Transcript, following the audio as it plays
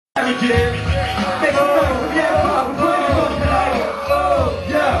again. Make some noise for the Empire, we're putting it on tonight. Oh,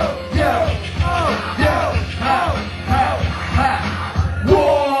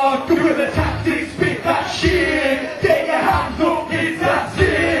 War, guerrilla tactics, spit that shit. Get your hands up, it's that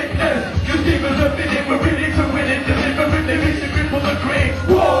sickness. Just give us a minute, we're ready to win it. Delivering the mission, grip on the great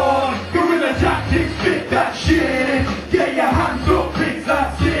war. Guerrilla tactics, spit that shit. Get your hands up, it's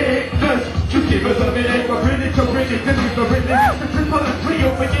that sickness. Just give us a minute, we're ready to win it. Delivering the mission, grip on the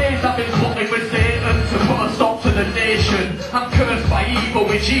 300 years I've been plotting with Satan to put a stop to the nation. I'm cursed by evil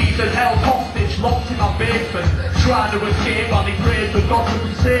with Jesus held hostage, locked in my basement. Trying to escape while he prays for God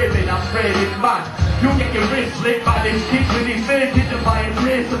to save me. I'm praying man. You'll get your wrist slit by this kid with his face into my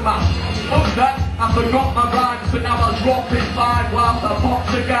eraser man. Fuck that, I forgot my rhymes, but now I'll drop his line whilst I pop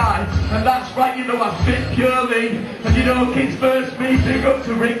the guy. And that's right, you know I spit purely. And you know kids first me, big up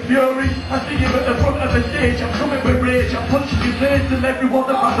to Rick Fury. I see him at the front of the stage, I'm coming with rage. I'm punching your face till everyone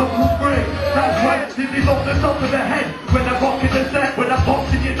of my knuckles break. That's right, this is off the top of the head. When I'm rocking the set, when I'm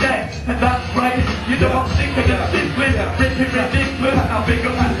boxing your neck. And that's right, you know I'm sicker than Stiflin. Ripping ridiculous, and I'll pick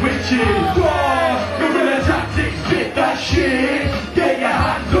up the switches. War, guerrilla tactics, spit that shit. Get your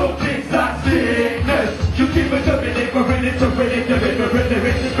hands up, it's that sickness. Just give us a minute, we're ready to win it. Delivering the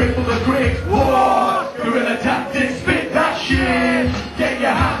riches, cripple the great war. Guerrilla tactics, spit that shit. Get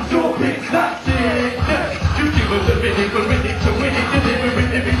your hands up, it's that sickness. Just give us a minute, we're ready to win it.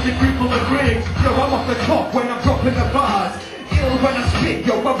 Delivering the riches, cripple the great. Yo, I'm off the top when I'm dropping the bars. When I spit,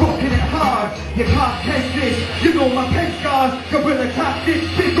 yo, I'm rocking it hard. You can't test this, you know my pen scars. Guerrilla tactics,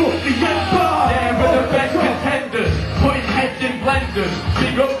 big up the Empire. Yeah, we're the best contenders, putting heads in blenders.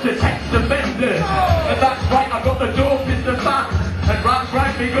 Big up to text offenders. And that's right, I got the dope in the back. And that's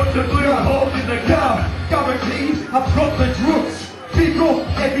right, big up the blue holes in the car. Guaranteed, I've got the drugs. Big up,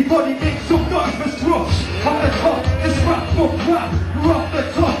 everybody make some noise for Struts. On the top, the scrap for crap. We're off the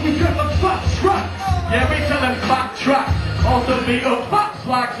top, we get the fat tracks. Yeah, we tell them fat tracks. Also beat up fat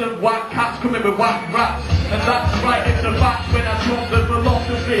slags and whack cats coming with whack raps. And that's right, it's the fact when I drop the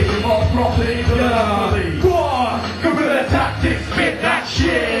philosophy with more property than monopoly. War, guerrilla tactics, spit that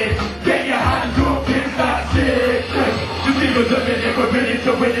shit. Get your hands up, it's that sickness. Just give us a minute, we're ready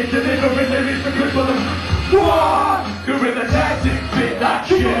to win it. Delivering lyrics to cripple them. War, guerrilla tactics, spit that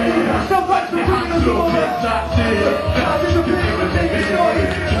shit. Get your hands up, it's that sickness. Just give us a minute.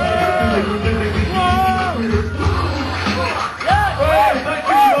 Thank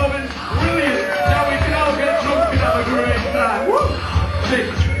you, Norman. Brilliant. Now we can all get drunk and have a great time. Woo! Is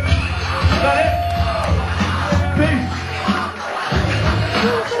that it?